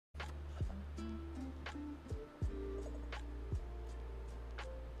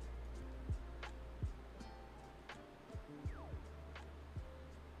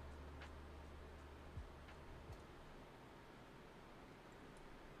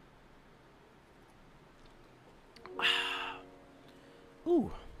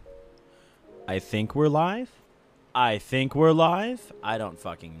I think we're live. I think we're live. I don't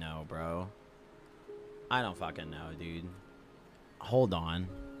fucking know, bro. I don't fucking know, dude. Hold on.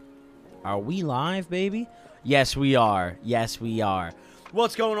 Are we live, baby? Yes, we are. Yes, we are.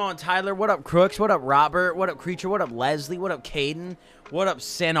 What's going on, Tyler? What up, Crooks? What up, Robert? What up, Creature? What up, Leslie? What up, Caden? What up,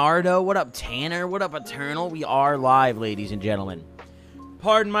 Sanardo? What up, Tanner? What up, Eternal? We are live, ladies and gentlemen.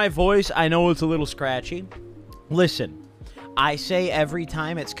 Pardon my voice. I know it's a little scratchy. Listen, I say every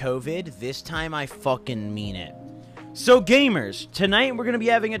time it's COVID, this time I fucking mean it. So, gamers, tonight we're going to be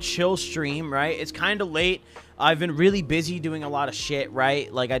having a chill stream, right? It's kind of late. I've been really busy doing a lot of shit,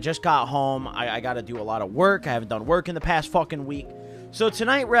 right? Like, I just got home. I got to do a lot of work. I haven't done work in the past fucking week. So,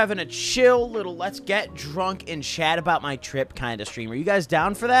 tonight we're having a chill little let's get drunk and chat about my trip kind of stream. Are you guys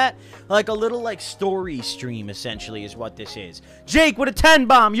down for that? Like, a little, like, story stream, essentially, is what this is. Jake with a 10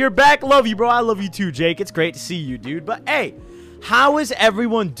 bomb. You're back. Love you, bro. I love you too, Jake. It's great to see you, dude. But, hey, how is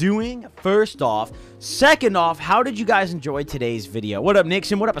everyone doing, first off? Second off, how did you guys enjoy today's video? What up,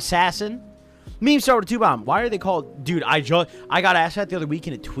 Nixon? What up, Assassin? Meme star with a 2-bomb. Why are they called? Dude, I got asked that the other week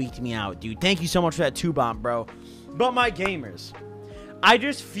and it tweaked me out, dude. Thank you so much for that 2-bomb, bro. But my gamers, I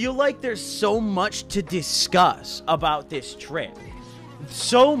just feel like there's so much to discuss about this trip.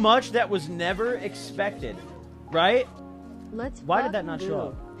 So much that was never expected, right? Why did that not show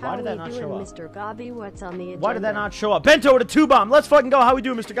up? Why did that not show up? Mr. Gobby, what's on the agenda? Why did that not show up? Bento with a 2-bomb. Let's fucking go. How we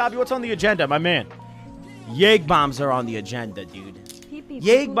doing, Mr. Gobby? What's on the agenda, my man? Yeg bombs are on the agenda, dude.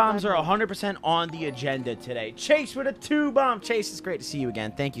 Yeg bombs are 100% on the agenda today. Chase with a 2-bomb. Chase, it's great to see you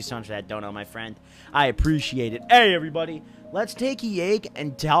again. Thank you so much for that dono, my friend. I appreciate it. Hey, everybody. Let's take a Yeg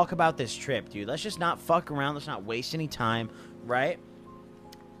and talk about this trip, dude. Let's just not fuck around. Let's not waste any time, right?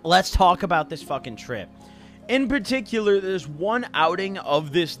 Let's talk about this fucking trip. In particular, there's one outing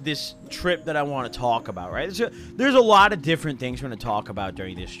of this trip that I want to talk about, right? There's a lot of different things we're going to talk about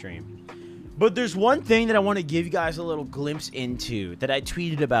during this stream. But there's one thing that I want to give you guys a little glimpse into that I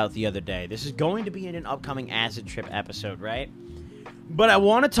tweeted about the other day. This is going to be in an upcoming acid trip episode, right? But I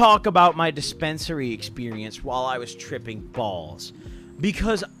want to talk about my dispensary experience while I was tripping balls.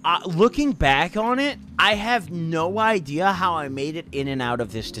 Because looking back on it, I have no idea how I made it in and out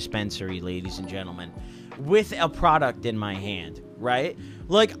of this dispensary, ladies and gentlemen, with a product in my hand, right?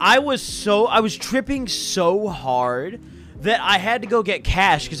 Like, I was tripping so hard that I had to go get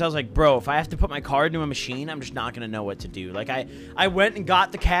cash because I was like, bro, if I have to put my card into a machine, I'm just not going to know what to do. Like, I went and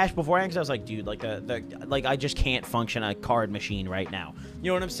got the cash beforehand because I was like, dude, like, like, I just can't function a card machine right now. You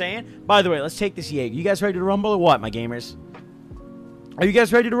know what I'm saying? By the way, let's take this Jaeger. You guys ready to rumble or what, my gamers? Are you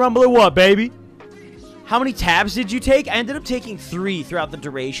guys ready to rumble or what, baby? How many tabs did you take? I ended up taking 3 throughout the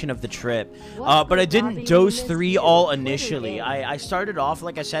duration of the trip. But I didn't dose 3 all initially. I started off,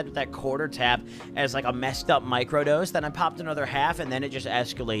 like I said, with that quarter tab as like a messed up microdose. Then I popped another half, and then it just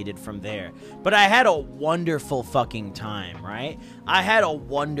escalated from there. But I had a wonderful fucking time, right? I had a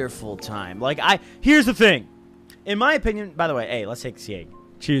wonderful time. Like, here's the thing. In my opinion, by the way, hey, let's take this Jaeger.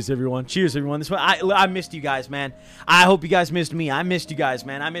 Cheers, everyone. Cheers, everyone. This one, I missed you guys, man. I hope you guys missed me. I missed you guys,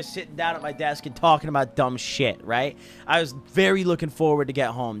 man. I missed sitting down at my desk and talking about dumb shit, right? I was very looking forward to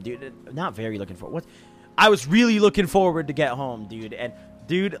get home, dude. Not very looking forward. What? I was really looking forward to get home, dude. And,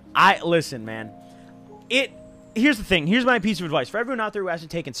 dude, listen, man. Here's the thing. Here's my piece of advice. For everyone out there who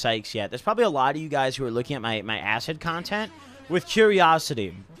hasn't taken psychs yet, there's probably a lot of you guys who are looking at my acid content with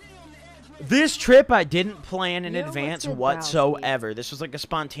curiosity. This trip I didn't plan in advance whatsoever. This was like a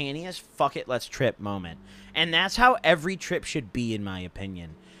spontaneous, fuck it, let's trip moment. And that's how every trip should be, in my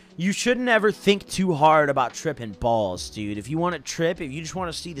opinion. You shouldn't ever think too hard about tripping balls, dude. If you want to trip, if you just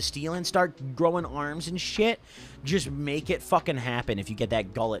want to see the stealing start growing arms and shit, just make it fucking happen if you get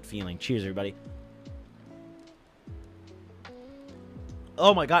that gullet feeling. Cheers, everybody.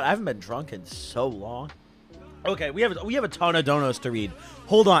 Oh my god, I haven't been drunk in so long. Okay, we have a ton of donos to read.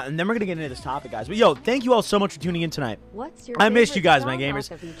 Hold on, and then we're gonna get into this topic, guys. But yo, thank you all so much for tuning in tonight. I missed you guys, my gamers.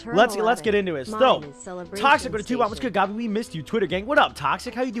 Let's get into it. So, Toxic with a 2-bomb. What's good, Gobby? We missed you, Twitter gang. What up,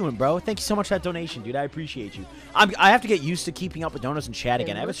 Toxic? How you doing, bro? Thank you so much for that donation, dude. I appreciate you. I have to get used to keeping up with donos and chat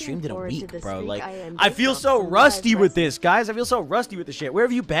again. I haven't streamed in a week, bro. Like, I feel so rusty with this, guys. I feel so rusty with this shit. Where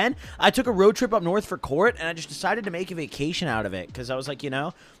have you been? I took a road trip up north for court, and I just decided to make a vacation out of it because I was like, you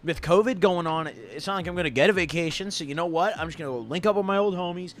know, with COVID going on, it's not like I'm gonna get a vacation. So you know what? I'm just gonna go link up with my old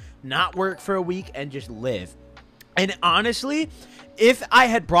homies, not work for a week, and just live. And honestly, if I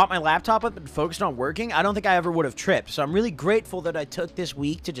had brought my laptop up and focused on working, I don't think I ever would have tripped. So I'm really grateful that I took this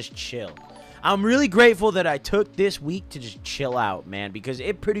week to just chill. I'm really grateful that I took this week to just chill out, man, because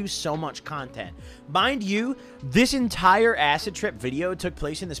it produced so much content. Mind you, this entire acid trip video took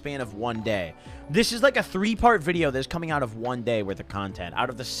place in the span of 1 day. This is like a 3-part video that's coming out of 1 day worth of content, out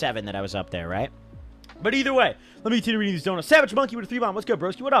of the 7 that I was up there, right? But either way, let me continue reading these donuts. Savage Monkey with a 3-bomb. What's good,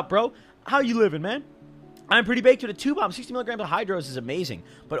 broski? What up, bro? How you living, man? I'm pretty baked with a 2-bomb. 60 milligrams of hydros is amazing,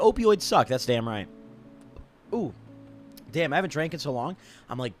 but opioids suck. That's damn right. Ooh. Damn, I haven't drank in so long.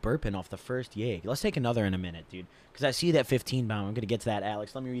 I'm like burping off the first yeg. Let's take another in a minute, dude. Because I see that 15-bomb. I'm going to get to that,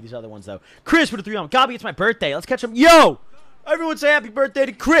 Alex. Let me read these other ones, though. Chris with a 3-bomb. Gobby, it's my birthday. Let's catch him. Yo! Everyone say happy birthday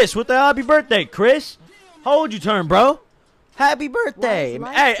to Chris. What the hell? Happy birthday, Chris. How old you turn, bro? Happy birthday.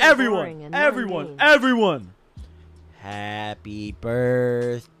 Hey, everyone. Everyone. Happy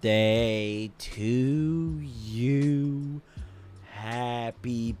birthday to you.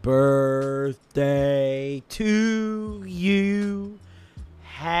 Happy birthday to you.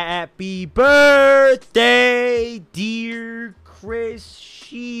 Happy birthday, dear Chris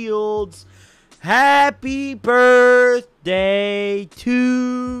Shields. Happy birthday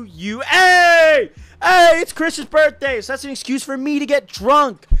to you. Hey! Hey, it's Chris's birthday, so that's an excuse for me to get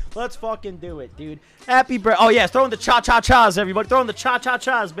drunk. Let's fucking do it, dude. Happy birthday. Oh, yeah, throwing the cha-cha-chas, everybody. Throwing the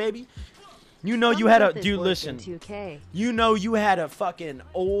cha-cha-chas, baby. You know you had a... Dude, listen. You know you had a fucking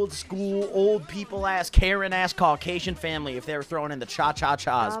old school, old people-ass, Karen-ass Caucasian family if they were throwing in the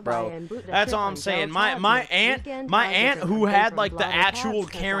cha-cha-chas, bro. That's all I'm saying. My aunt who had, like, the actual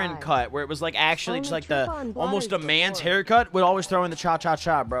Karen cut, where it was, like, actually just, like, the almost a man's haircut, would always throw in the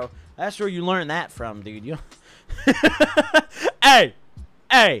cha-cha-cha, bro. That's where you learn that from, dude. You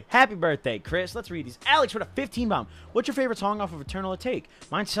Hey, happy birthday, Chris. Let's read these. Alex with a 15-bomb. What's your favorite song off of Eternal Take?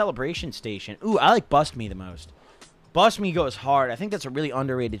 Mine's Celebration Station. Ooh, I like Bust Me the most. Bust Me goes hard. I think that's a really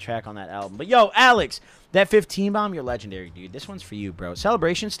underrated track on that album. But, yo, Alex, that 15-bomb, you're legendary, dude. This one's for you, bro.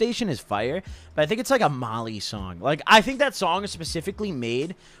 Celebration Station is fire, but I think it's like a Molly song. Like, I think that song is specifically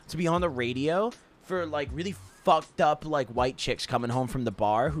made to be on the radio for, like, really fucked up, like, white chicks coming home from the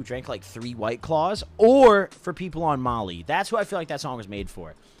bar who drank, like, 3 White Claws, or for people on Molly. That's who I feel like that song was made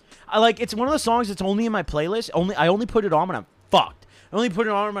for. It's one of those songs that's only in my playlist. I only put it on when I'm fucked. I only put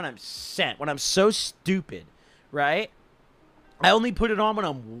it on when I'm sent, when I'm so stupid, right? I only put it on when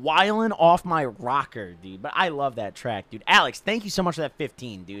I'm wiling off my rocker, dude. But I love that track, dude. Alex, thank you so much for that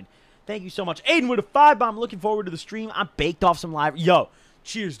 15, dude. Thank you so much. Aiden with a 5-bomb. Looking forward to the stream. I'm baked off some live. Yo,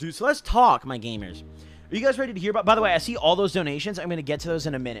 cheers, dude. So let's talk, my gamers. Are you guys ready to hear about... By the way, I see all those donations. I'm going to get to those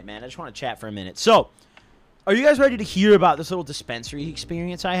in a minute, man. I just want to chat for a minute. So, are you guys ready to hear about this little dispensary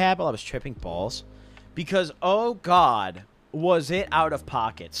experience I had while I was tripping balls? Because, oh, God, was it out of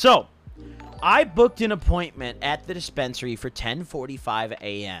pocket. So, I booked an appointment at the dispensary for 10:45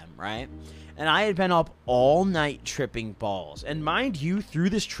 a.m., right? And I had been up all night tripping balls. And mind you, through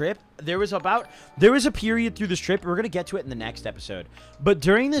this trip, there was a period through this trip, we're going to get to it in the next episode. But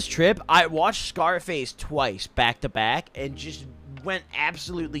during this trip, I watched Scarface twice, back to back, and just went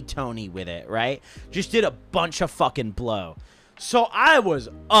absolutely Tony with it, right? Just did a bunch of fucking blow. So I was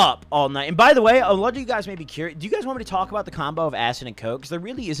up all night. And by the way, a lot of you guys may be curious. Do you guys want me to talk about the combo of acid and coke? Because there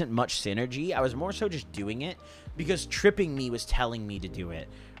really isn't much synergy. I was more so just doing it because tripping me was telling me to do it,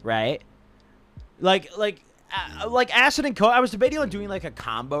 right? Like acid and coke, I was debating on doing like a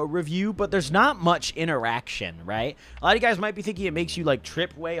combo review, but there's not much interaction, right? A lot of you guys might be thinking it makes you like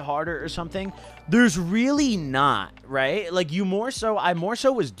trip way harder or something. There's really not, right? Like I more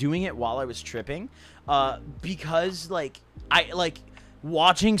so was doing it while I was tripping, because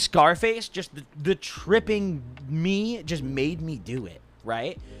watching Scarface, just the tripping me just made me do it,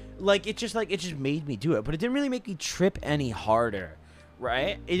 right? It just made me do it, but it didn't really make me trip any harder.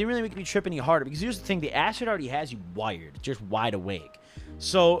 Right? It didn't really make me trip any harder because here's the thing: the acid already has you wired, just wide awake.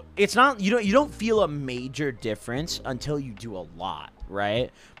 So it's not you don't feel a major difference until you do a lot,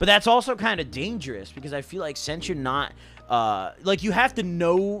 right? But that's also kind of dangerous because I feel like since you're not you have to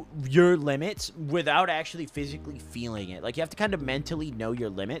know your limits without actually physically feeling it. Like you have to kind of mentally know your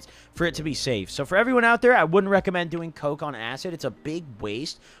limits for it to be safe. So for everyone out there, I wouldn't recommend doing coke on acid. It's a big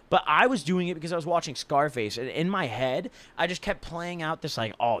waste. But I was doing it because I was watching Scarface, and in my head, I just kept playing out this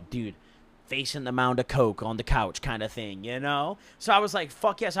like, oh, dude, facing the mound of coke on the couch kind of thing, you know? So I was like,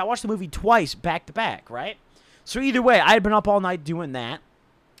 fuck yes. I watched the movie twice back to back, right? So either way, I had been up all night doing that.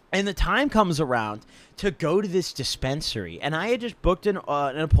 And the time comes around to go to this dispensary. And I had just booked an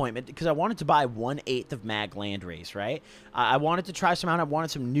appointment because I wanted to buy 1/8 of Mag Landrace, right? I wanted to try some out. I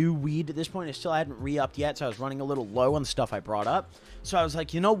wanted some new weed. At this point, I still hadn't re-upped yet, so I was running a little low on the stuff I brought up. So I was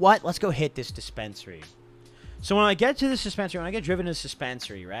like, you know what? Let's go hit this dispensary. So when I get to this dispensary, when I get driven to this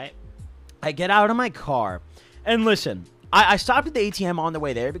dispensary, right? I get out of my car. And listen, I stopped at the ATM on the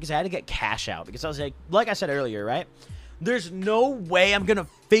way there because I had to get cash out. Because I was like I said earlier, right? There's no way I'm going to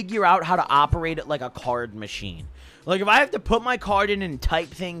figure out how to operate it like a card machine. Like, if I have to put my card in and type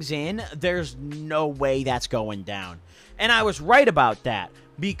things in, there's no way that's going down. And I was right about that.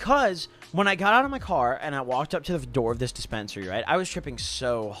 Because when I got out of my car and I walked up to the door of this dispensary, right, I was tripping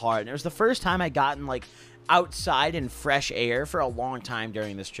so hard. And it was the first time I'd gotten, like, outside in fresh air for a long time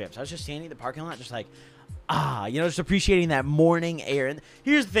during this trip. So I was just standing in the parking lot just like, you know, just appreciating that morning air. And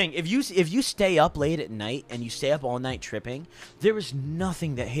here's the thing. If you stay up late at night and you stay up all night tripping, there is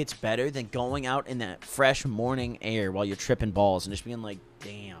nothing that hits better than going out in that fresh morning air while you're tripping balls and just being like,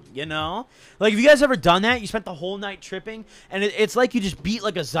 damn, you know? Like, have you guys ever done that? You spent the whole night tripping, and it's like you just beat,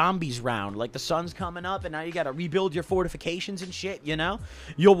 like, a zombies round. Like, the sun's coming up, and now you got to rebuild your fortifications and shit, you know?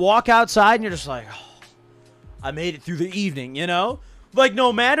 You'll walk outside, and you're just like, oh, I made it through the evening, you know? Like,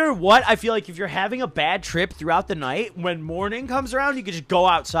 no matter what, I feel like if you're having a bad trip throughout the night, when morning comes around, you can just go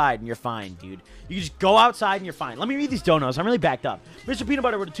outside and you're fine, dude. You can just go outside and you're fine. Let me read these donos. I'm really backed up. Mr. Peanut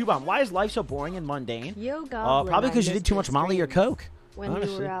Butter with a 2-bomb. Why is life so boring and mundane? Yo, Goblin, probably because you did too much Molly or Coke. When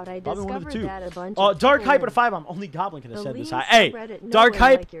honestly, you were out, I discovered that a bunch of Dark Hype with a 5-bomb. Only Goblin could have said this high. Hey, Dark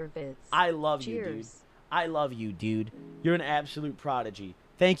Hype, like I love you, dude. I love you, dude. You're an absolute prodigy.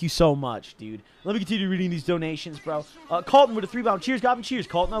 Thank you so much, dude. Let me continue reading these donations, bro. Colton with a 3-bomb. Cheers, Goblin. Cheers,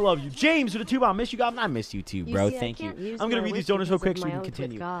 Colton. I love you. James with a 2-bomb. Miss you, Goblin. I missed you too, bro. Thank you. I'm going to read these donations real quick so we can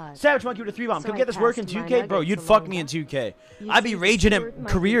continue. Savage Monkey with a 3-bomb. Come get this work in 2K? Bro, you'd fuck me in 2K. I'd be raging at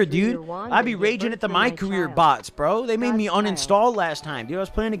career, dude. I'd be raging at the My Career bots, bro. They made me uninstall last time, dude. I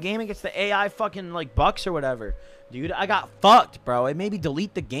was playing a game against the AI fucking, like, Bucks or whatever. Dude, I got fucked, bro. It made me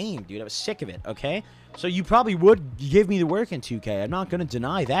delete the game, dude. I was sick of it, okay? So you probably would give me the work in 2K. I'm not going to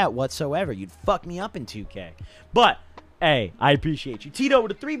deny that whatsoever. You'd fuck me up in 2K. But, hey, I appreciate you. Tito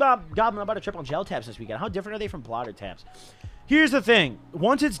with a 3-bomb. Goblin about to trip on gel tabs this weekend. How different are they from blotter tabs? Here's the thing.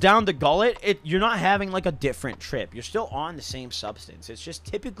 Once it's down the gullet, you're not having, like, a different trip. You're still on the same substance. It's just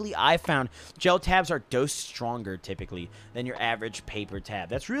typically, I found, gel tabs are dosed stronger, typically, than your average paper tab.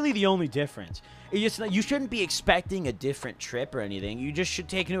 That's really the only difference. You shouldn't be expecting a different trip or anything. You just should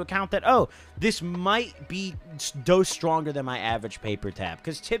take into account that, oh, this might be dosed stronger than my average paper tab.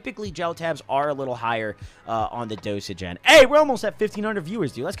 Because typically, gel tabs are a little higher on the dosage end. Hey, we're almost at 1,500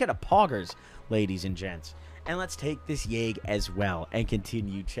 viewers, dude. Let's get a poggers, ladies and gents. And let's take this Yeg as well and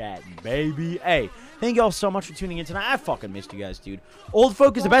continue chatting, baby. Hey, thank y'all so much for tuning in tonight. I fucking missed you guys, dude. Old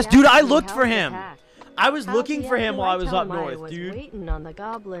Folk is the best. Dude, I looked for him. I was looking for him while I was up north, dude.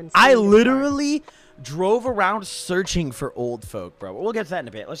 I literally drove around searching for Old Folk, bro. We'll get to that in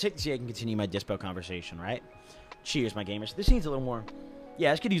a bit. Let's take this Yeg and continue my Dispo conversation, right? Cheers, my gamers. This needs a little more. Yeah,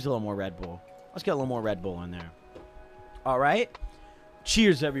 this could use a little more Red Bull. Let's get a little more Red Bull in there. All right?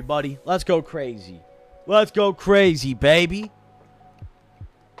 Cheers, everybody. Let's go crazy. Let's go crazy, baby.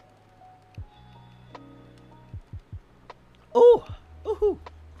 Ooh. Ooh.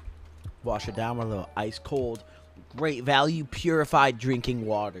 Wash it down with a little ice cold, great value, purified drinking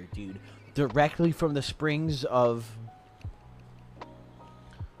water, dude. Directly from the springs of...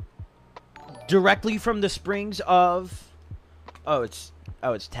 Oh, it's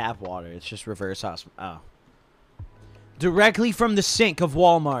tap water. It's just reverse osmosis. Oh. Directly from the sink of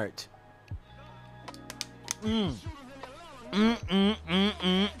Walmart.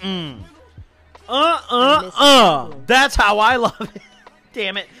 That's how I love it.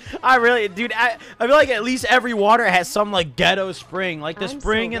 Damn it. I really, dude, I feel like at least every water has some, like, ghetto spring. Like, the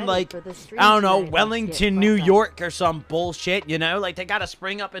spring in, like, I don't know, Wellington, New York or some bullshit, you know? Like, they got a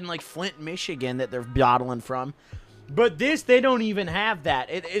spring up in, like, Flint, Michigan that they're bottling from. But this, they don't even have that.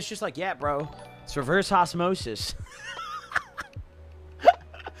 It's just like, yeah, bro, it's reverse osmosis.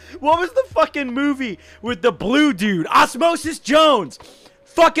 What was the fucking movie with the blue dude? Osmosis Jones.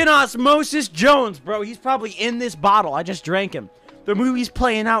 Fucking Osmosis Jones, bro. He's probably in this bottle. I just drank him. The movie's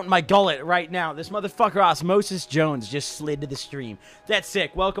playing out in my gullet right now. This motherfucker Osmosis Jones just slid to the stream. That's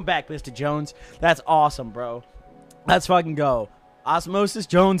sick. Welcome back, Mr. Jones. That's awesome, bro. Let's fucking go. Osmosis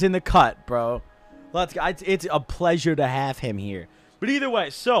Jones in the cut, bro. Let's go. It's a pleasure to have him here. But either way,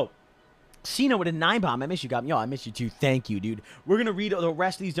 so... Cena with a 9-bomb. I miss you, Goblin. Yo, I miss you too. Thank you, dude. We're going to read the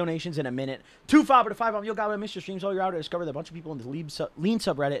rest of these donations in a minute. 2-5 with a 5-bomb. Yo, Goblin, I miss your streams. All you're out to discover that a bunch of people in the lean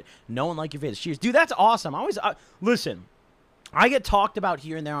subreddit no one like your vids. Cheers. Dude, that's awesome. I always... listen, I get talked about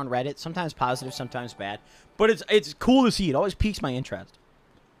here and there on Reddit. Sometimes positive, sometimes bad. But it's cool to see. It always piques my interest.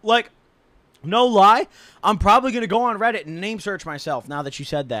 Like... No lie, I'm probably going to go on Reddit and name search myself now that you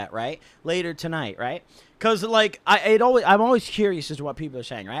said that, right? Later tonight, right? Because, like, I'm always curious as to what people are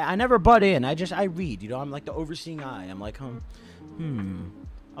saying, right? I never butt in. I read, you know? I'm like the overseeing eye. I'm like,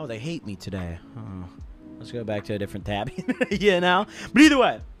 oh, they hate me today. Let's go back to a different tab. You know? But either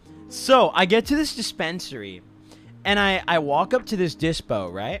way. So, I get to this dispensary. And I walk up to this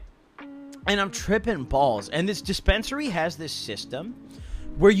dispo, right? And I'm tripping balls. And this dispensary has this system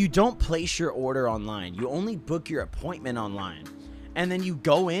where you don't place your order online. You only book your appointment online. And then you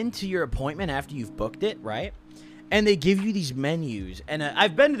go into your appointment after you've booked it, right? And they give you these menus. And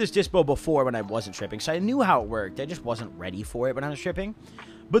I've been to this dispo before when I wasn't tripping, so I knew how it worked. I just wasn't ready for it when I was tripping.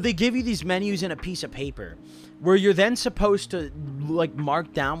 But they give you these menus in a piece of paper where you're then supposed to, like,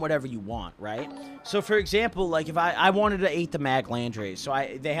 mark down whatever you want, right? So, for example, like, if I wanted to eat the Mag Landrays, so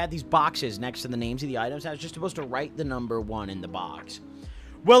they had these boxes next to the names of the items, and I was just supposed to write the number 1 in the box.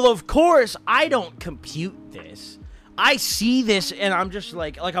 Well, of course, I don't compute this. I see this, and I'm just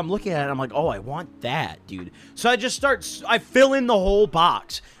like I'm looking at it, I'm like, oh, I want that, dude. So I fill in the whole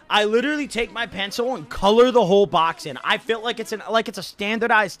box. I literally take my pencil and color the whole box in. I feel like it's a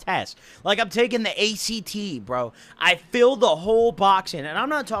standardized test. Like I'm taking the ACT, bro. I fill the whole box in, and I'm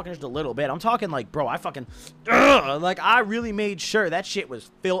not talking just a little bit. I'm talking like, bro, I fucking, like I really made sure that shit was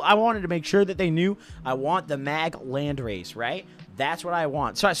filled. I wanted to make sure that they knew I want the Mag Landrace, right? That's what I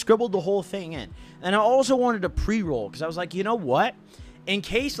want. So I scribbled the whole thing in. And I also wanted a pre-roll because I was like, you know what? In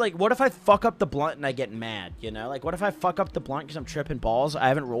case, like, what if I fuck up the blunt and I get mad, you know? Like, what if I fuck up the blunt because I'm tripping balls? I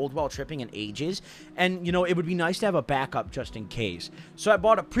haven't rolled while tripping in ages. And, you know, it would be nice to have a backup just in case. So I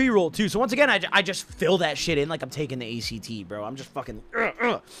bought a pre-roll, too. So once again, I just fill that shit in like I'm taking the ACT, bro. I'm just fucking...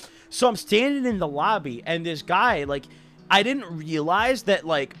 So I'm standing in the lobby, and this guy, like... I didn't realize that,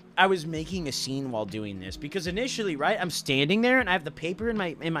 like, I was making a scene while doing this. Because initially, right, I'm standing there, and I have the paper in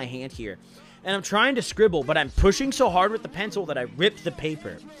my hand here. And I'm trying to scribble, but I'm pushing so hard with the pencil that I ripped the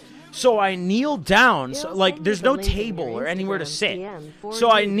paper. So I kneel down, so, like, there's no table or anywhere to sit.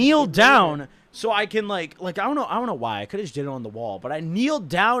 So I kneel down so I can, like I don't know why. I could have just did it on the wall. But I kneeled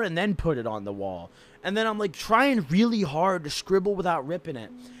down and then put it on the wall. And then I'm, like, trying really hard to scribble without ripping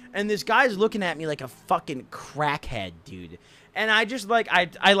it. And this guy's looking at me like a fucking crackhead, dude. And I just, like,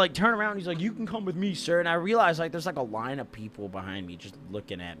 I like, turn around. And he's like, you can come with me, sir. And I realize, like, there's, like, a line of people behind me just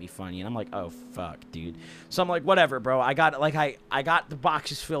looking at me funny. And I'm like, oh, fuck, dude. So I'm like, whatever, bro. I got the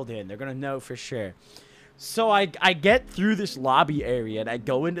boxes filled in. They're going to know for sure. So I get through this lobby area, and I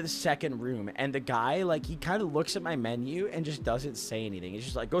go into the second room. And the guy, like, he kind of looks at my menu and just doesn't say anything. He's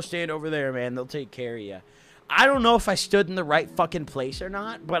just like, go stand over there, man. They'll take care of you. I don't know if I stood in the right fucking place or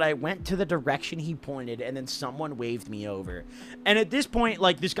not, but I went to the direction he pointed, and then someone waved me over. And at this point,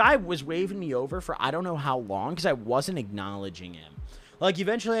 like, this guy was waving me over for I don't know how long, because I wasn't acknowledging him. Like,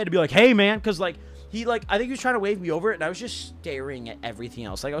 eventually I had to be like, hey, man, because, like, I think he was trying to wave me over, and I was just staring at everything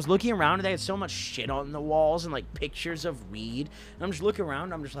else. Like, I was looking around, and they had so much shit on the walls, and, like, pictures of weed. And I'm just looking around,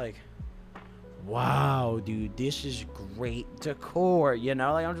 and I'm just like... wow, dude, this is great decor, you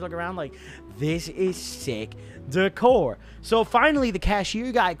know? Like, I'm just looking around like, this is sick decor. So finally, the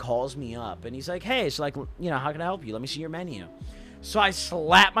cashier guy calls me up, and he's like, hey, it's like, you know, how can I help you? Let me see your menu. So I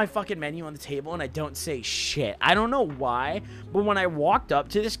slap my fucking menu on the table, and I don't say shit. I don't know why, but when I walked up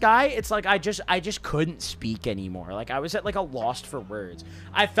to this guy, it's like I just couldn't speak anymore. Like, I was at, like, a lost for words.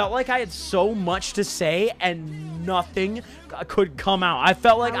 I felt like I had so much to say, and nothing could come out. I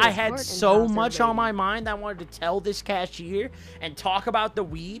felt like I had so much on my mind that I wanted to tell this cashier and talk about the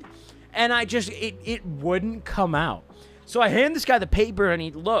weed, and I just, it wouldn't come out. So I hand this guy the paper, and he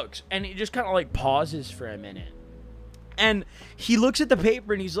looks, and he just kind of, like, pauses for a minute. And he looks at the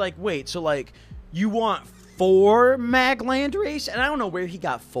paper, and he's like, wait, so, like, you want 4 Mag Landrace? And I don't know where he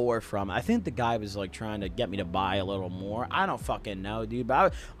got 4 from. I think the guy was, like, trying to get me to buy a little more. I don't fucking know, dude.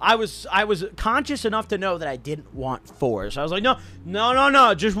 But I was conscious enough to know that I didn't want 4. So I was like,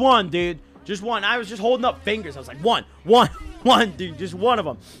 no, just 1, dude. Just 1. I was just holding up fingers. I was like, one, dude, just 1 of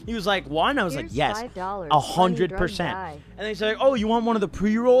them. He was like, 1? I was like, yes, 100%. And then he's like, oh, you want one of the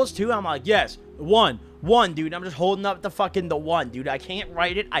pre-rolls too? I'm like, yes, 1, dude. I'm just holding up the 1, dude. I can't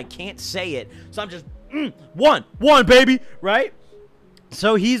write it. I can't say it. So I'm just, 1, baby, right?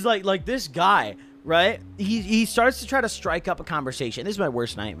 So he's like this guy, right? He starts to try to strike up a conversation. This is my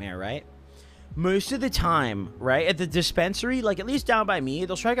worst nightmare, right? Most of the time, right, at the dispensary, like, at least down by me,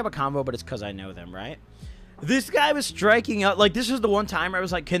 they'll strike up a convo, but it's because I know them, right? This guy was striking up, like, this was the one time where I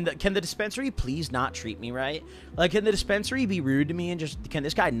was like, can the dispensary please not treat me right? Like, can the dispensary be rude to me and just, can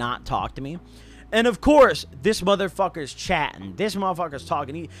this guy not talk to me? And, of course, this motherfucker's chatting. This motherfucker's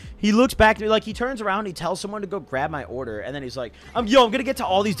talking. He looks back to me, like, he turns around, he tells someone to go grab my order, and then he's like, I'm going to get to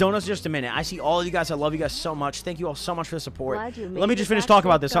all these donuts in just a minute. I see all of you guys. I love you guys so much. Thank you all so much for the support. Let me just finish talking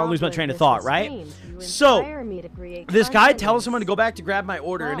about this. I don't lose my train of thought, right? So, this guy tells someone to go back to grab my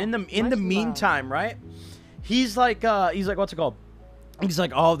order, and in the meantime, right, he's like, what's it called? He's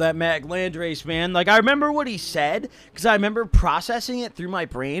like, oh, that Mac Landrace, man. Like, I remember what he said, because I remember processing it through my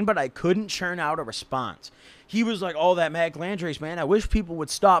brain, but I couldn't churn out a response. He was like, oh, that Mac Landrace, man. I wish people would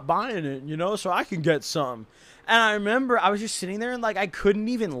stop buying it, you know, so I can get some. And I remember I was just sitting there and, like, I couldn't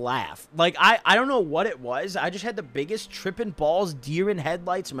even laugh. Like, I don't know what it was. I just had the biggest tripping balls, deer in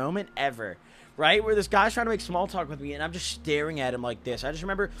headlights moment ever. Right? Where this guy's trying to make small talk with me, and I'm just staring at him like this. I just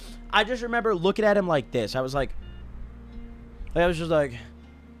remember looking at him like this. I was just like,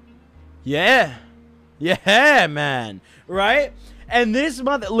 yeah, man, right? And this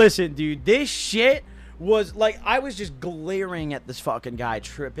listen, dude, this shit was like, I was just glaring at this fucking guy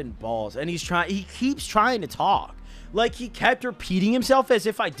tripping balls, and he keeps trying to talk. Like, he kept repeating himself as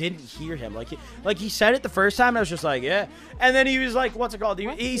if I didn't hear him. Like he said it the first time, and I was just like, yeah. And then he was like, what's it called?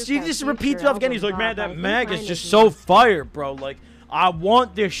 He just repeats himself again. He's like, man, that mag is just so fire, bro. Like, I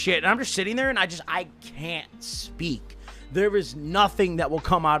want this shit. And I'm just sitting there, and I can't speak. There is nothing that will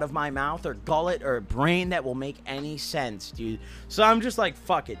come out of my mouth or gullet or brain that will make any sense, dude. So I'm just like,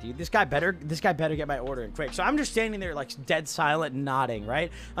 fuck it, dude. This guy better get my order in quick. So I'm just standing there, like, dead silent and nodding,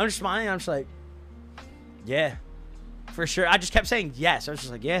 right? I'm just smiling. I'm just like, yeah, for sure. I just kept saying yes. I was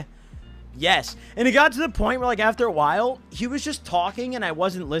just like, yeah, yes. And it got to the point where, like, after a while, he was just talking and I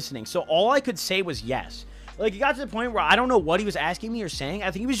wasn't listening. So all I could say was yes. Like, it got to the point where I don't know what he was asking me or saying.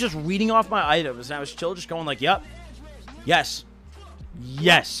 I think he was just reading off my items, and I was still just going like, yep. Yes.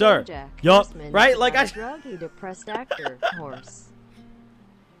 Yes, sir. Yup. Right? Like, I... druggy, depressed actor. Horse.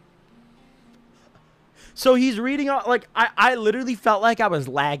 So he's reading out, like, I literally felt like I was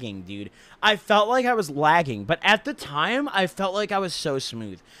lagging, dude. I felt like I was lagging. But at the time, I felt like I was so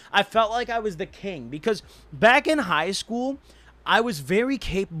smooth. I felt like I was the king. Because back in high school, I was very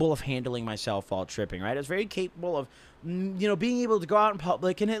capable of handling myself while tripping, right? I was very capable of, you know, being able to go out in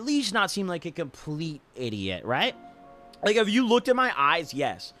public and at least not seem like a complete idiot, right? Like, if you looked at my eyes,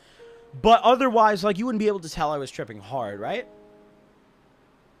 yes. But otherwise, like, you wouldn't be able to tell I was tripping hard, right?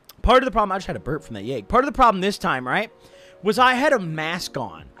 Part of the problem, I just had a burp from that yeg. Part of the problem this time, right, was I had a mask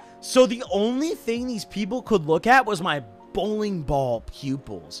on. So the only thing these people could look at was my bowling ball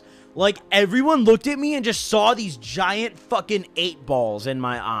pupils. Like, everyone looked at me and just saw these giant fucking 8 balls in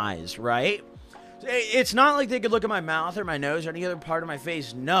my eyes, right? It's not like they could look at my mouth or my nose or any other part of my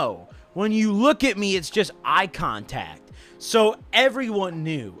face. No. When you look at me, it's just eye contact. So everyone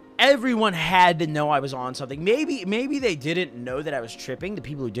knew. Everyone had to know I was on something. Maybe they didn't know that I was tripping, the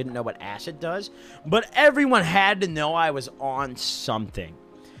people who didn't know what acid does. But everyone had to know I was on something.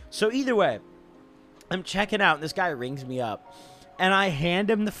 So either way, I'm checking out, and this guy rings me up. And I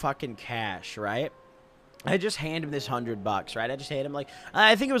hand him the fucking cash, right? I just hand him this $100, right? I just hand him, like,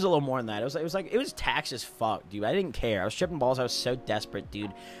 I think it was a little more than that. It was tax as fuck, dude. I didn't care. I was tripping balls. I was so desperate,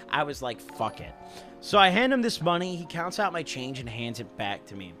 dude. I was like, fuck it. So I hand him this money. He counts out my change and hands it back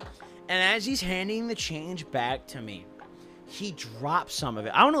to me. And as he's handing the change back to me, he dropped some of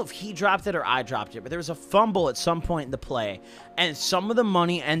it. I don't know if he dropped it or I dropped it, but there was a fumble at some point in the play, and some of the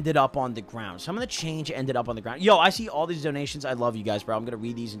money ended up on the ground. Some of the change ended up on the ground. Yo, I see all these donations. I love you guys, bro. I'm going to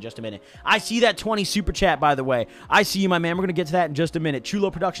read these in just a minute. I see that 20 super chat, by the way. I see you, my man. We're going to get to that in just a minute. Chulo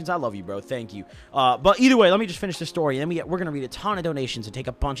Productions, I love you, bro. Thank you. But either way, let me just finish the story, and then we're going to read a ton of donations and take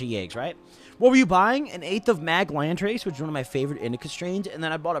a bunch of yeggs, right? What were you buying? An 1/8 of Mag Landrace, which is one of my favorite indica strains, and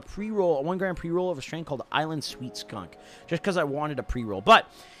then I bought a pre-roll, a 1 gram pre-roll of a strain called Island Sweet Skunk, just because I wanted a pre-roll.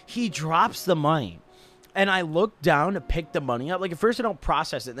 But he drops the money, and I look down to pick the money up. Like, at first I don't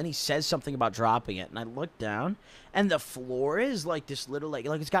process it, then he says something about dropping it, and I look down, and the floor is like this little, like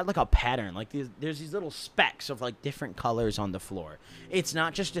it's got like a pattern. Like, there's these little specks of like different colors on the floor. It's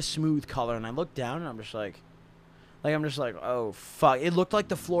not just a smooth color, and I look down, and I'm just like, oh, fuck. It looked like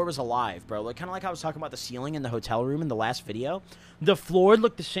the floor was alive, bro. Like, kind of like I was talking about the ceiling in the hotel room in the last video. The floor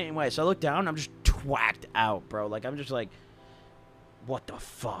looked the same way. So I look down, and I'm just twacked out, bro. Like, I'm just like, what the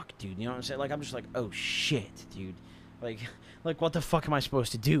fuck, dude? You know what I'm saying? Like, I'm just like, oh, shit, dude. Like, what the fuck am I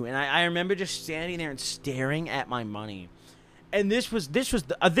supposed to do? And I remember just standing there and staring at my money. And this was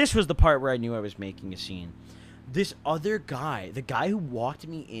the part where I knew I was making a scene. This other guy, the guy who walked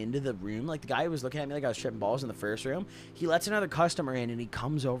me into the room, like the guy who was looking at me like I was tripping balls in the first room, he lets another customer in, and he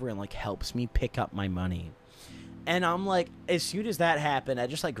comes over and like helps me pick up my money. And I'm like, as soon as that happened, I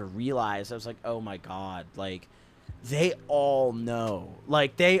just like realized, I was like, oh my God, like they all know,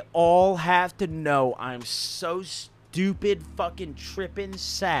 like they all have to know I'm so stupid fucking tripping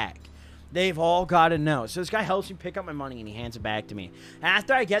sack. They've all got to know. So this guy helps me pick up my money, and he hands it back to me. And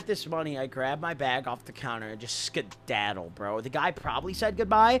after I get this money, I grab my bag off the counter and just skedaddle, bro. The guy probably said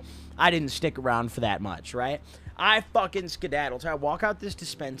goodbye. I didn't stick around for that much, right? I fucking skedaddled. So I walk out this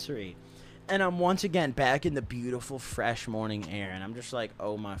dispensary, And I'm once again back in the beautiful, fresh morning air. And I'm just like,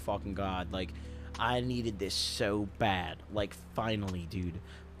 oh my fucking God. Like, I needed this so bad. Like, finally, dude.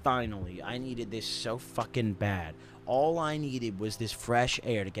 Finally. I needed this so fucking bad. All I needed was this fresh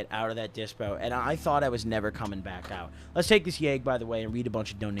air to get out of that dispo, and I thought I was never coming back out. Let's take this Yeg, by the way, and read a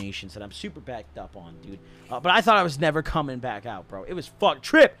bunch of donations that I'm super backed up on, dude. But I thought I was never coming back out, bro. It was fuck.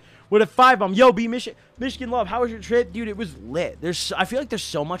 Trip with a 5-bomb. Yo, B, Michigan Love, how was your trip? Dude, it was lit. I feel like there's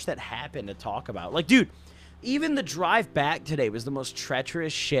so much that happened to talk about. Like, dude, even the drive back today was the most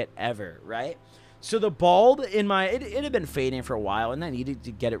treacherous shit ever, right? So the bulb in my... It had been fading for a while, and I needed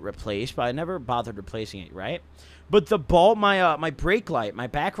to get it replaced, but I never bothered replacing it, right? But the bulb, my brake light, my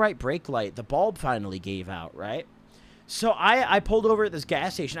back right brake light, the bulb finally gave out, right? So I pulled over at this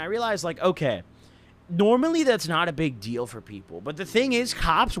gas station. I realized, like, okay, normally that's not a big deal for people. But the thing is,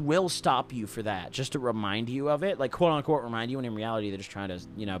 cops will stop you for that, just to remind you of it. Like, quote-unquote, remind you, when in reality, they're just trying to,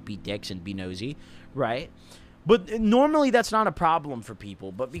 you know, be dicks and be nosy, right? But normally that's not a problem for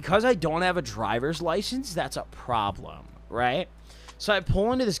people. But because I don't have a driver's license, that's a problem, right? So I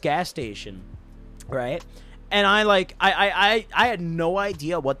pull into this gas station, right? And I had no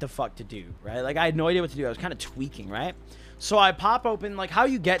idea what the fuck to do, right? Like, I had no idea what to do. I was kind of tweaking, right? So I pop open, like, how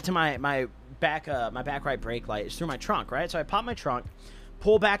you get to my back right brake light is through my trunk, right? So I pop my trunk,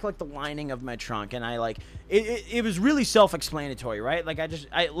 pull back, like, the lining of my trunk, and I, like, it was really self-explanatory, right? Like,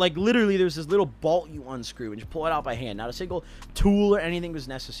 like, literally, there's this little bolt you unscrew and just pull it out by hand. Not a single tool or anything was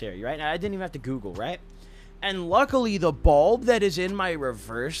necessary, right? And I didn't even have to Google, right? And luckily, the bulb that is in my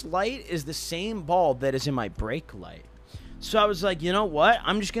reverse light is the same bulb that is in my brake light. So I was like, you know what?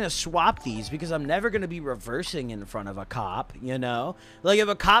 I'm just going to swap these because I'm never going to be reversing in front of a cop, you know? Like, if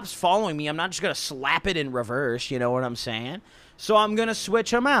a cop's following me, I'm not just going to slap it in reverse, you know what I'm saying? So I'm going to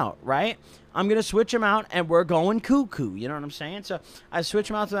switch them out, right? I'm going to switch them out, and we're going cuckoo, you know what I'm saying? So I switch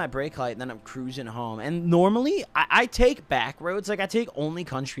them out to my brake light, and then I'm cruising home. And normally, I take back roads. Like, I take only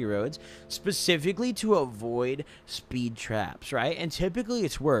country roads, specifically to avoid speed traps, right? And typically,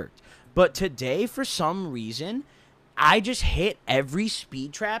 it's worked. But today, for some reason, I just hit every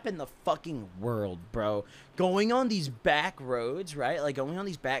speed trap in the fucking world, bro. Going on these back roads, right? Like, going on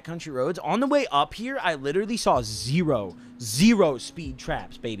these back country roads. On the way up here, I literally saw zero speed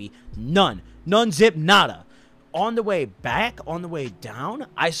traps, baby. None. None, zip, nada. On the way back, on the way down,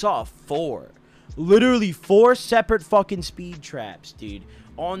 I saw 4. Literally 4 separate fucking speed traps, dude.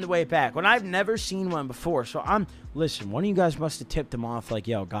 On the way back. When I've never seen one before. So listen, one of you guys must have tipped them off like,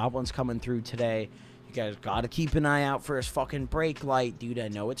 yo, Goblin's coming through today. You guys gotta keep an eye out for his fucking brake light, dude. I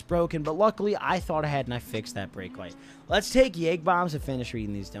know it's broken, but luckily I thought ahead and I fixed that brake light. Let's take Yeg Bombs and finish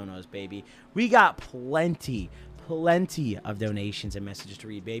reading these donos, baby. We got plenty of donations and messages to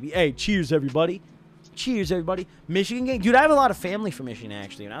read, baby. Hey, cheers, everybody. Cheers, everybody. Michigan gang. Dude, I have a lot of family from Michigan,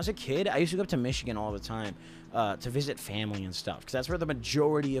 actually. When I was a kid, I used to go up to Michigan all the time to visit family and stuff, because that's where the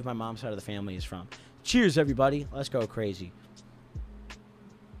majority of my mom's side of the family is from. Cheers, everybody. Let's go crazy.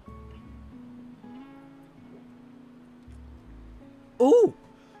 Ooh.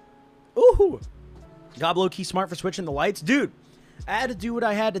 Ooh. Got low-key smart for switching the lights. Dude, I had to do what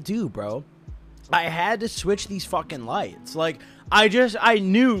I had to do, bro. I had to switch these fucking lights. Like, I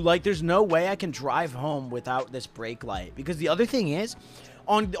knew, like, there's no way I can drive home without this brake light. Because the other thing is,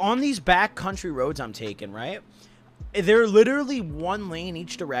 on these back country roads I'm taking, right? They're literally one lane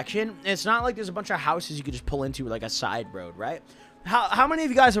each direction. It's not like there's a bunch of houses you could just pull into, like a side road, right? How many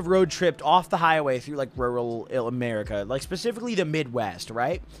of you guys have road tripped off the highway through, like, rural America? Like, specifically the Midwest,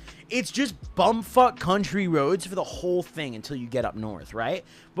 right? It's just bumfuck country roads for the whole thing until you get up north, right?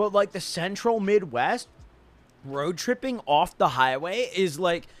 But, like, the central Midwest, road tripping off the highway is,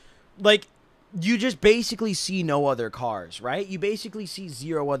 like, you just basically see no other cars, right? You basically see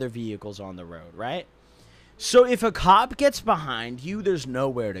 0 other vehicles on the road, right? So if a cop gets behind you, there's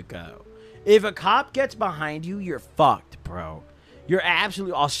nowhere to go. If a cop gets behind you, you're fucked, bro. You're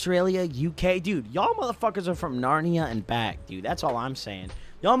absolutely Australia, UK. Dude, y'all motherfuckers are from Narnia and back, dude. That's all I'm saying.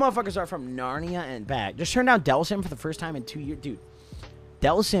 Y'all motherfuckers are from Narnia and back. Just turned down Delsim for the first time in 2 years. Dude,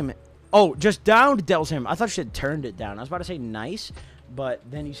 Delsim. Oh, just downed Delsim. I thought you said turned it down. I was about to say nice, but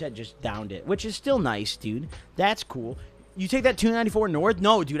then you said just downed it, which is still nice, dude. That's cool. You take that 294 north?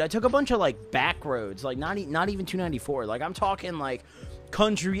 No, dude. I took a bunch of, like, back roads. Like, not even 294. Like, I'm talking, like,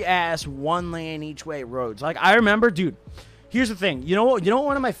 country-ass, one lane each way roads. Like, I remember, dude. Here's the thing. You know what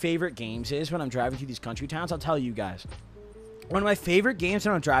one of my favorite games is when I'm driving through these country towns? I'll tell you guys. One of my favorite games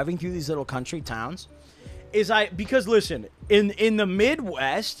when I'm driving through these little country towns because listen, in the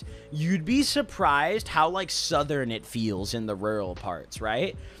Midwest, you'd be surprised how like southern it feels in the rural parts,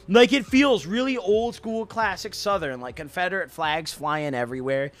 right? Like it feels really old school, classic southern, like Confederate flags flying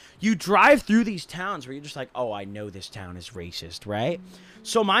everywhere. You drive through these towns where you're just like, oh, I know this town is racist, right?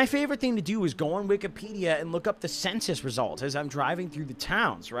 So my favorite thing to do is go on Wikipedia and look up the census results as I'm driving through the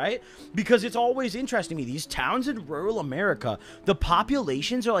towns, right? Because it's always interesting to me. These towns in rural America, the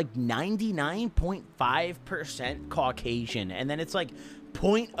populations are like 99.5% Caucasian, and then it's like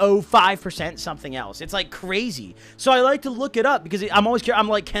 0.05% something else. It's like crazy. So I like to look it up because I'm always curious. I'm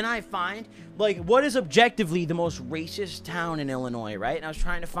like, can I find like what is objectively the most racist town in Illinois, right? And I was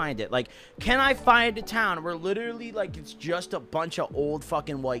trying to find it. Like, can I find a town where literally like it's just a bunch of old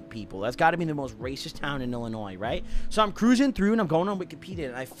fucking white people? That's got to be the most racist town in Illinois, right? So I'm cruising through and I'm going on Wikipedia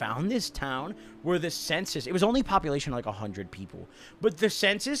and I found this town where the census, it was only population like 100 people, but the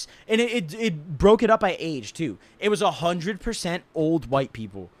census, and it broke it up by age too. It was 100% old white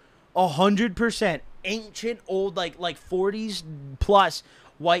people, 100% ancient old like 40s plus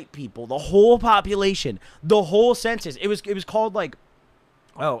white people. The whole population, the whole census. It was called like,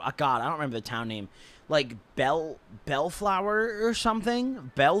 oh God, I don't remember the town name, like Bellflower or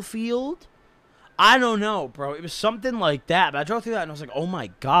something, Belfield. I don't know, bro. It was something like that. But I drove through that and I was like, oh my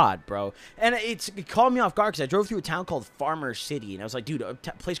God, bro. And it called me off guard because I drove through a town called Farmer City. And I was like, dude, a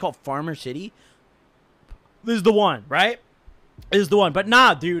place called Farmer City? This is the one, right? This is the one. But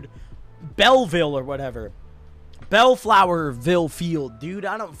nah, dude. Belleville or whatever. Bellflowerville Field, dude.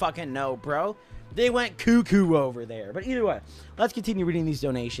 I don't fucking know, bro. They went cuckoo over there. But either way, let's continue reading these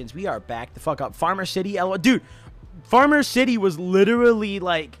donations. We are back the fuck up. Farmer City, dude. Farmer City was literally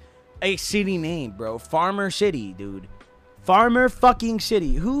like a city name, bro. Farmer City, dude. Farmer fucking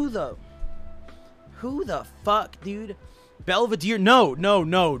City. Who the fuck, dude? Belvedere?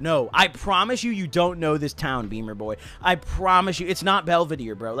 No. I promise you don't know this town, Beamer Boy. I promise you. It's not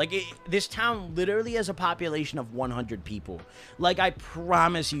Belvedere, bro. Like, this town literally has a population of 100 people. Like, I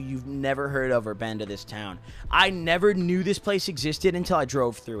promise you've never heard of or been to this town. I never knew this place existed until I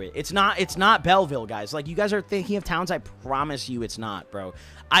drove through it. It's not Belleville, guys. Like, you guys are thinking of towns. I promise you it's not, bro.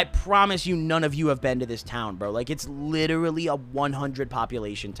 I promise you none of you have been to this town, bro. Like, it's literally a 100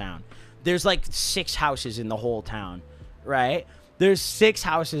 population town. There's, like, 6 houses in the whole town. Right? There's 6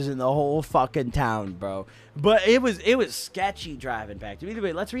 houses in the whole fucking town, bro. But it was sketchy driving back. Either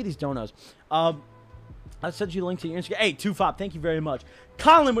way, let's read these donos. I sent you a link to your Instagram. Hey, 2Fop, thank you very much.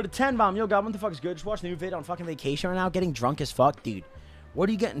 Colin with a 10 bomb. Yo, God, what the fuck is good? Just watching the new vid on fucking vacation right now, getting drunk as fuck, dude. What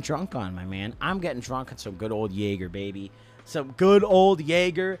are you getting drunk on, my man? I'm getting drunk on some good old Jaeger, baby. Some good old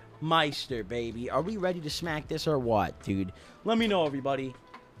Jaeger Meister, baby. Are we ready to smack this or what, dude? Let me know, everybody.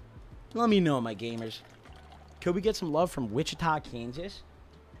 Let me know, my gamers. Could we get some love from Wichita, Kansas?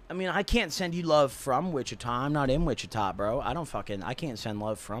 I mean, I can't send you love from Wichita. I'm not in Wichita, bro. I can't send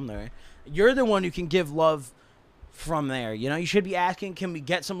love from there. You're the one who can give love from there. You know, you should be asking, can we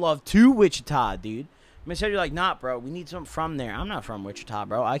get some love to Wichita, dude? Instead, you're like, nah, bro, we need some from there. I'm not from Wichita,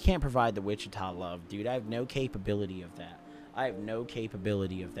 bro. I can't provide the Wichita love, dude. I have no capability of that.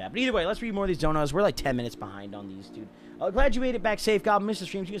 But either way, let's read more of these donos. We're like 10 minutes behind on these, dude. Glad you made it back safe, Goblin. Missed the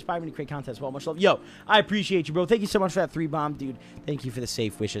streams. You inspired me to create content as well. Much love. Yo, I appreciate you, bro. Thank you so much for that 3 bomb, dude. Thank you for the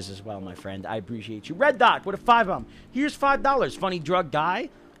safe wishes as well, my friend. I appreciate you. Red Dot with a 5 bomb. Here's $5. Funny drug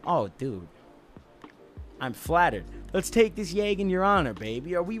guy. Oh, dude. I'm flattered. Let's take this Yag in your honor,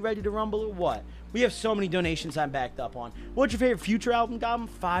 baby. Are we ready to rumble or what? We have so many donations I'm backed up on. What's your favorite Future album, Goblin?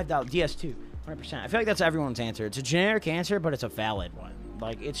 $5. DS2. 100%. I feel like that's everyone's answer. It's a generic answer, but it's a valid one.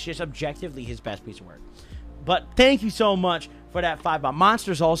 Like, it's just objectively his best piece of work. But thank you so much for that 5 bomb.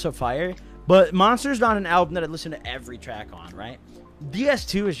 Monster's also fire, but Monster's not an album that I listen to every track on, right?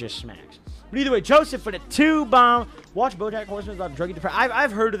 DS2 is just smacks. But either way, Joseph for the 2 bomb. Watch BoJack Horseman about druggy depression.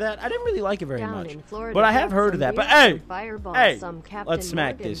 I've heard of that. I didn't really like it very much, but I have heard of that. But hey, let's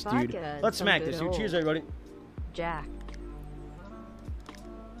smack this, dude. Let's smack this, dude. Cheers, everybody. Jack.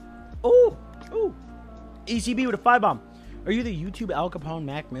 Ooh. ECB with a 5 bomb. Are you the YouTube Al Capone,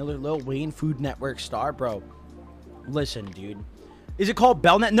 Mac Miller, Lil Wayne, Food Network star, bro? Listen, dude. Is it called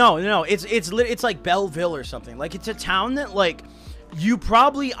Belknap? No. It's like Belleville or something. Like, it's a town that, like, you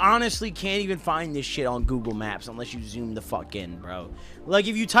probably honestly can't even find this shit on Google Maps unless you zoom the fuck in, bro. Like,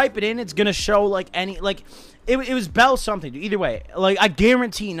 if you type it in, it's gonna show, like, any, like, it was Bell something, dude. Either way, like, I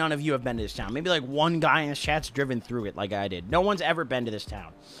guarantee none of you have been to this town. Maybe, like, one guy in this chat's driven through it like I did. No one's ever been to this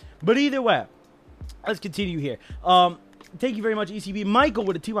town. But either way, let's continue here. Thank you very much, ECB. Michael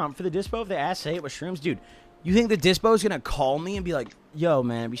with a 2 bomb for the dispo. If they ask, say it with shrooms. Dude, you think the dispo is going to call me and be like, yo,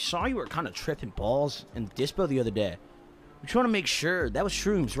 man, we saw you were kind of tripping balls in the dispo the other day. We just want to make sure that was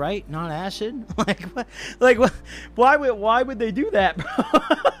shrooms, right? Not acid. Like what? Like what? Why would they do that,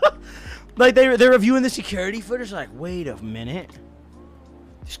 bro? Like they're reviewing the security footage. Like, wait a minute,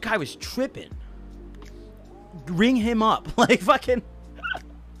 this guy was tripping. Ring him up, like fucking.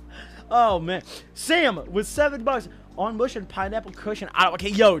 Oh man, Sam with $7 on bush and pineapple cushion. Okay,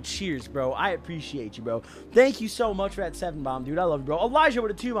 yo, cheers, bro. I appreciate you, bro. Thank you so much for that 7 bomb, dude. I love you, bro. Elijah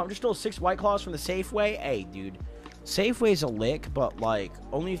with a 2 bomb. Just stole 6 White Claws from the Safeway. Hey, dude. Safeway's a lick, but like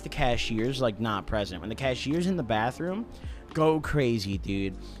only if the cashier's like not present. When the cashier's in the bathroom, go crazy,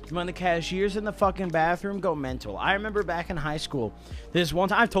 dude. When the cashier's in the fucking bathroom, go mental. I remember back in high school, this one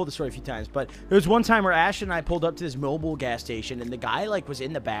time, I've told the story a few times, but there was one time where Ashton and I pulled up to this mobile gas station, and the guy like was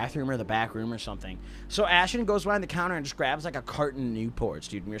in the bathroom or the back room or something. So Ashton goes behind the counter and just grabs like a carton of Newports,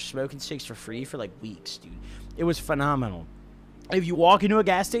 dude. And we were smoking cigs for free for like weeks, dude. It was phenomenal. If you walk into a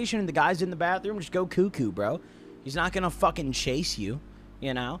gas station and the guy's in the bathroom, just go cuckoo, bro. He's not gonna fucking chase you,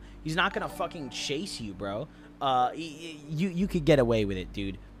 you know? He's not gonna fucking chase you, bro. You could get away with it,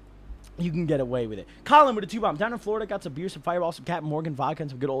 dude. You can get away with it. Colin with a 2 bomb. Down in Florida, got some beer, some Fireball, some Captain Morgan vodka, and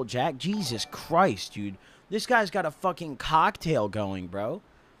some good old Jack. Jesus Christ, dude. This guy's got a fucking cocktail going, bro.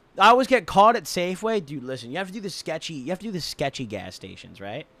 I always get caught at Safeway. Dude, listen, you have to do the sketchy gas stations,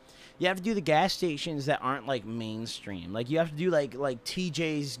 right? You have to do the gas stations that aren't like mainstream. Like you have to do like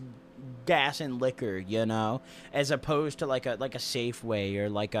TJ's gas and liquor, you know, as opposed to like a Safeway or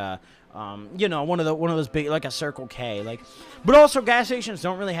like a you know, one of those big, like a Circle K, like. But also gas stations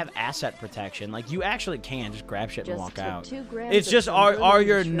don't really have asset protection. Like you actually can just grab shit and walk out. It's just are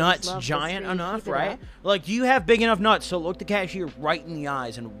your nuts giant enough, right? Like do you have big enough nuts so look the cashier right in the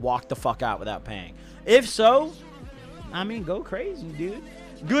eyes and walk the fuck out without paying? If so, I mean, go crazy, dude.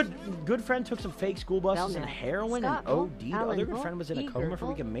 Good friend took some fake school buses and heroin and OD'd. The other good friend was in a coma for a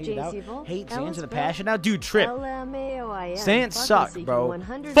week and made it out. Hate Zans with a passion. Now, dude, trip. Xans suck, bro.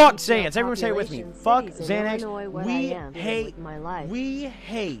 Fuck Xans. Everyone say it with me. Fuck Xanax. We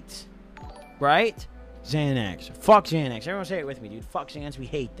hate. Right? Xanax. Fuck Xanax. Everyone say it with me, dude. Fuck Xans. We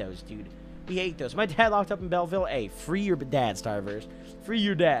hate those, dude. We hate those. My dad locked up in Belleville. Hey, free your dad, Starverse. Free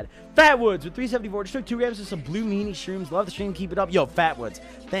your dad. Fatwoods with 374. Just took 2 grams of some blue meanie shrooms. Love the stream. Keep it up. Yo, Fatwoods.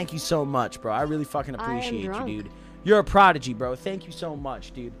 Thank you so much, bro. I really fucking appreciate you, dude. You're a prodigy, bro. Thank you so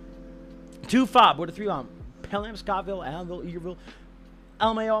much, dude. 2 Fob with a 3 bomb. Pelham, Scottville, Allenville, Eagerville,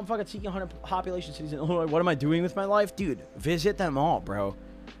 LMAO. I'm fucking seeking 100 population cities in Illinois. What am I doing with my life? Dude, visit them all, bro.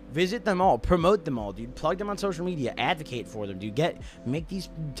 Visit them all. Promote them all, dude. Plug them on social media. Advocate for them, dude. Make these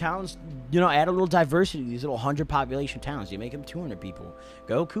towns, you know, add a little diversity to these little 100 population towns. You make them 200 people.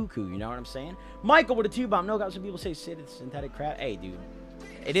 Go cuckoo, you know what I'm saying? Michael with a 2 bomb. No, got some people say synthetic crap. Hey, dude.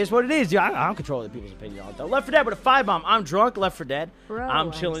 It is what it is, dude. I don't control other people's opinion on it, though. Left 4 Dead with a 5 bomb. I'm drunk. Left 4 Dead. Bro,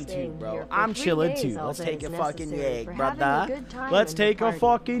 I'm chilling too, bro. I'm chilling too. Let's take a fucking yag, brother. Let's take a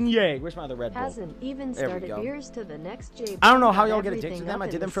fucking yag. Where's my other Red Bull? Hasn't even started beers to the next J. I don't know how y'all get addicted to them. I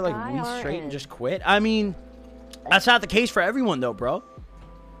did them for like weeks straight and just quit. I mean, that's not the case for everyone, though, bro.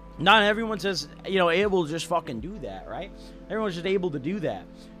 Not everyone's just, you know, able to just fucking do that, right? Everyone's just able to do that.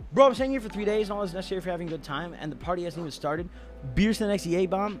 Bro, I'm staying here for 3 days and all is necessary for having a good time, and the party hasn't even started. Beers to the next Yag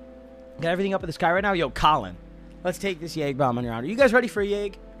bomb. Got everything up in the sky right now. Yo, Colin, let's take this Yag bomb on your honor. Are you guys ready for a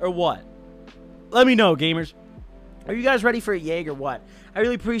Yag or what? Let me know, gamers. Are you guys ready for a Yag or what? I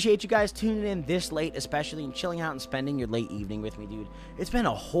really appreciate you guys tuning in this late, especially, and chilling out and spending your late evening with me, dude. It's been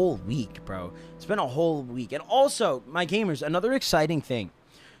a whole week, bro. It's been a whole week. And also, my gamers, another exciting thing.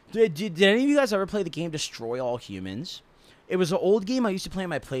 Did any of you guys ever play the game Destroy All Humans? It was an old game I used to play on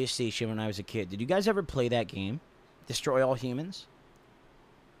my PlayStation when I was a kid. Did you guys ever play that game? Destroy All Humans?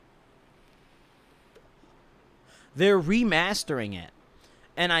 They're remastering it.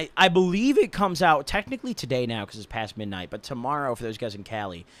 And I believe it comes out technically today now because it's past midnight, but tomorrow for those guys in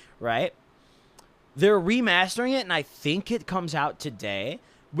Cali, right? They're remastering it, and I think it comes out today,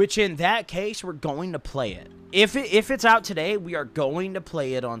 which in that case, we're going to play it. If it's out today, we are going to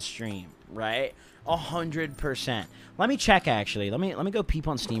play it on stream, right? 100%. Let me check, actually. Let me go peep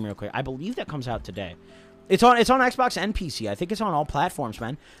on Steam real quick. I believe that comes out today. It's on Xbox and PC. I think it's on all platforms,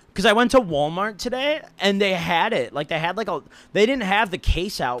 man. Because I went to Walmart today and they had it. Like they had like they didn't have the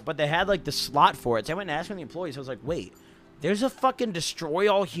case out, but they had like the slot for it. So I went and asked one of the employees. I was like, wait, there's a fucking Destroy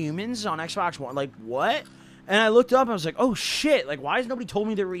All Humans on Xbox One. Like what? And I looked up and I was like, oh shit. Like why has nobody told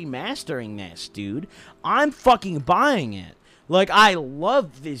me they're remastering this, dude? I'm fucking buying it. Like, I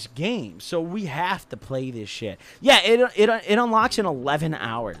love this game, so we have to play this shit. Yeah, it unlocks in 11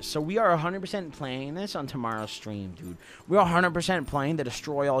 hours, so we are 100% playing this on tomorrow's stream, dude. We are 100% playing the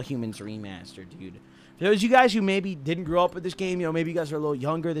Destroy All Humans remaster, dude. For those of you guys who maybe didn't grow up with this game, you know, maybe you guys are a little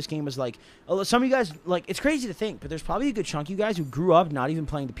younger. This game was like, some of you guys, like, it's crazy to think, but there's probably a good chunk of you guys who grew up not even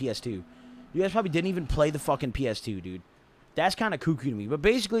playing the PS2. You guys probably didn't even play the fucking PS2, dude. That's kind of cuckoo to me. But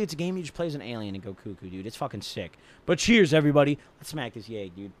basically, it's a game you just play as an alien and go cuckoo, dude. It's fucking sick. But cheers, everybody. Let's smack this yay,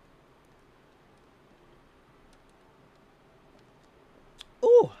 dude.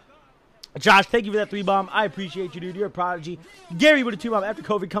 Ooh. Josh, thank you for that 3-bomb. I appreciate you, dude. You're a prodigy. Gary with a 2-bomb. After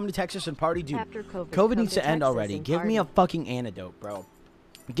COVID, come to Texas and party, dude. After COVID needs to end already. Give me a fucking antidote, bro.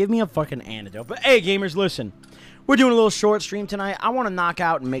 Give me a fucking antidote. But hey, gamers, listen. We're doing a little short stream tonight. I want to knock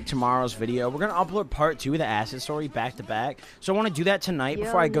out and make tomorrow's video. We're going to upload part 2 of the acid story back to back. So I want to do that tonight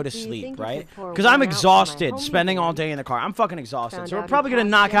before I go to sleep, right? Because I'm exhausted spending all day in the car. I'm fucking exhausted. So we're probably going to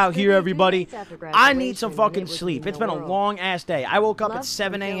knock out here, everybody. I need some fucking sleep. It's been a long-ass day. I woke up at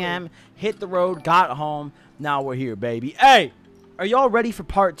 7 a.m., hit the road, got home. Now we're here, baby. Hey, are y'all ready for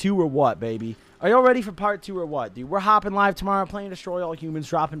part 2 or what, baby? Are y'all ready for part 2 or what, dude? We're hopping live tomorrow, playing Destroy All Humans,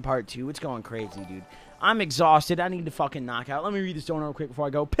 dropping part 2. It's going crazy, dude. I'm exhausted. I need to fucking knock out. Let me read this donor real quick before I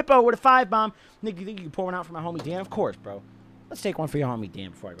go. Pippo with a 5-bomb. Nick, you think you can pour one out for my homie Dan? Of course, bro. Let's take one for your homie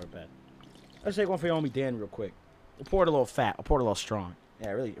Dan before I go to bed. Let's take one for your homie Dan real quick. We'll pour it a little fat. We'll pour it a little strong. Yeah,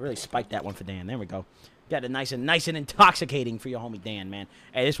 really spike that one for Dan. There we go. Got it nice and intoxicating for your homie Dan, man.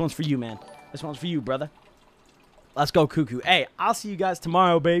 Hey, this one's for you, man. This one's for you, brother. Let's go, cuckoo. Hey, I'll see you guys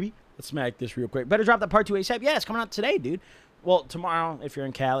tomorrow, baby. Let's smack this real quick. Better drop that part 2 ASAP. Yeah, it's coming out today, dude. Well, tomorrow, if you're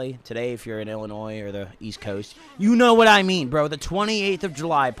in Cali. Today, if you're in Illinois or the East Coast. You know what I mean, bro. The 28th of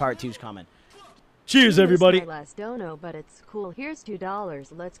July, part 2's coming. Cheers, everybody. My last dono, but it's cool. Here's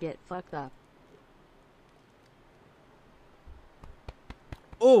 $2. Let's get fucked up.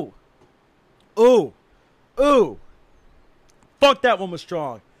 Ooh. Ooh. Ooh. Fuck, that one was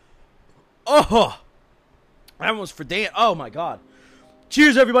strong. Oh. That one was for Dan. Oh, my God.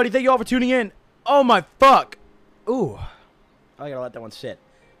 Cheers, everybody. Thank you all for tuning in. Oh, my fuck. Ooh. I gotta let that one sit.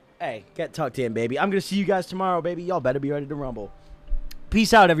 Hey, get tucked in, baby. I'm gonna see you guys tomorrow, baby. Y'all better be ready to rumble.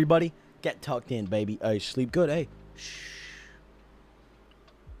 Peace out, everybody. Get tucked in, baby. Hey, sleep good. Hey. Shh.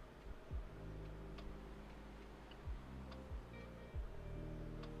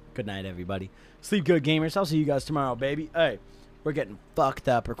 Good night, everybody. Sleep good, gamers. I'll see you guys tomorrow, baby. Hey, we're getting fucked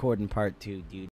up recording part 2, dude.